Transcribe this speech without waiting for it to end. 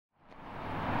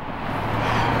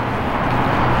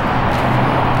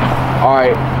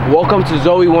Alright, welcome to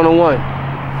Zoey 101.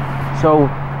 So,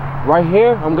 right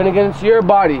here, I'm gonna get into your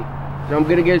body. And I'm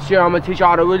gonna get into I'm gonna teach you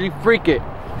how to really freak it.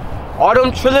 All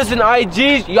them trillers and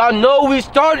IGs, y'all know we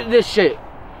started this shit.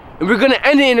 And we're gonna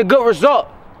end it in a good result.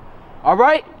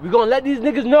 Alright? We're gonna let these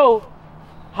niggas know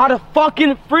how to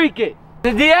fucking freak it. The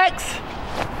DX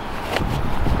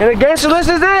and the Gangstalicious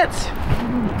is it.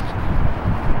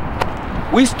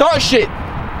 We start shit.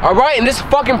 Alright? And this is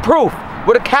fucking proof.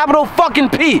 With a capital fucking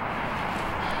P.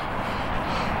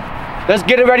 Let's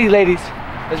get it ready, ladies.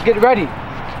 Let's get it ready.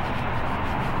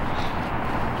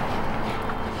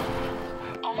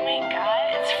 Oh my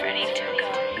God, it's ready to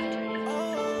go.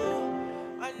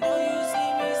 I know you see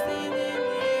me standing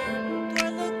here. Do I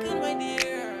look good, my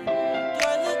dear? Do I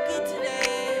look good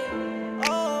today?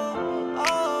 Are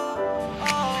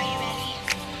you ready?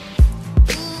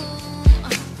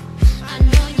 I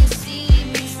know you see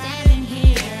me standing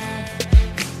here.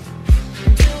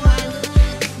 Do I look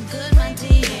good, my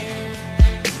dear?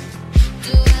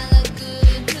 Do I look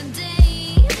good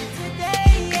today?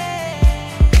 Today, yeah.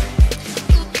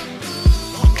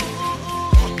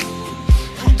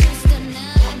 I'm just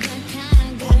another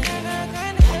kind of girl,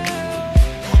 Kind of girl.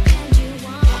 and you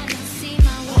wanna see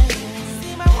my world.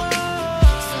 See my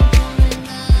world. So come and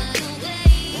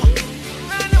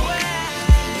run away.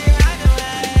 Run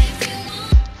away.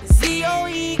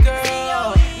 Zoey,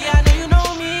 girl. Yeah, I know you know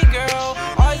me, girl.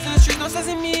 Always in the streets, no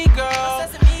sesame, girl.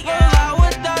 Roll out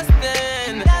with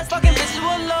Dustin. Fucking bitches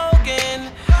with Logan.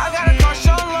 I got a crush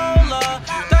on Lola.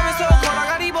 Diamond so cold, I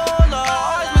got Ebola.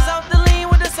 Always miss out the lean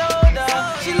with the soda.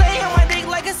 She lay on my dick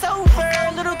like a sofa.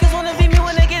 Little kids wanna be me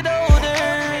when they get older.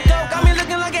 Dope got me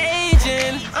looking like an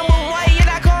Asian. I'm a white, yeah,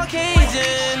 that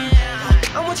Caucasian.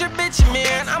 I'm with your bitch,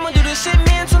 man. I'ma do this shit,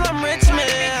 man, till I'm rich,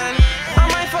 man. I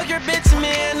might fuck your bitch,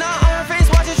 man. Now on her face,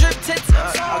 watch it drip tits.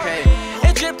 Okay.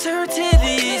 It dripped to her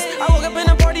titties. I woke up in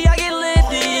a party, I get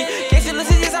litty.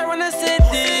 Gangstalicious, yes, I run the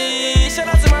city. Shout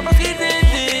out to my broski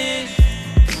Diddy.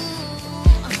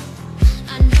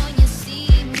 I know you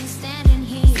see me standing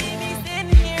here. See me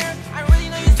standing here. I really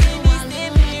know you see me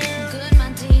standing here. Good, my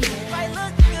dear. I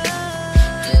look Do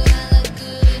good. I look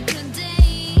good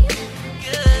today?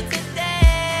 Good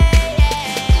today.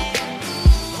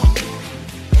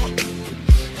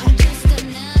 I'm just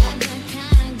another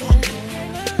kind of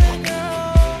girl.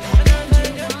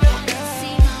 Wanna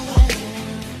see my world.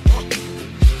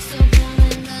 So come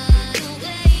and run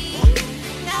away.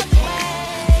 Out the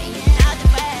way. Out the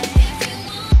way.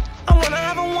 I wanna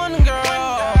have a one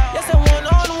girl. Yes, a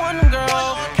one-on-one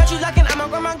girl. Catch you lacking, I'ma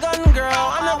grab my gun, girl.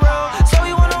 I'm the real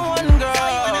Zoey 101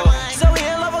 girl. Zoey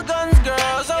in love with guns,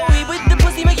 girl. Zoey with the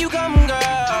pussy make you come,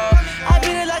 girl. I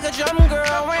beat it like a drum,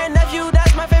 girl. Ran nephew,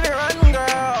 that's my favorite run,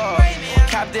 girl.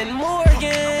 Captain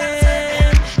Morgan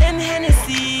and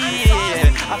Hennessy.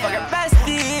 I fuck her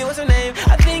bestie. What's her name?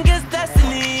 I think it's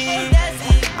Destiny.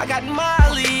 I got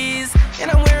Molly's and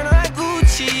I'm wearing her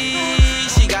Gucci.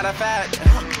 She got a fat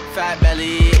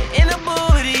belly.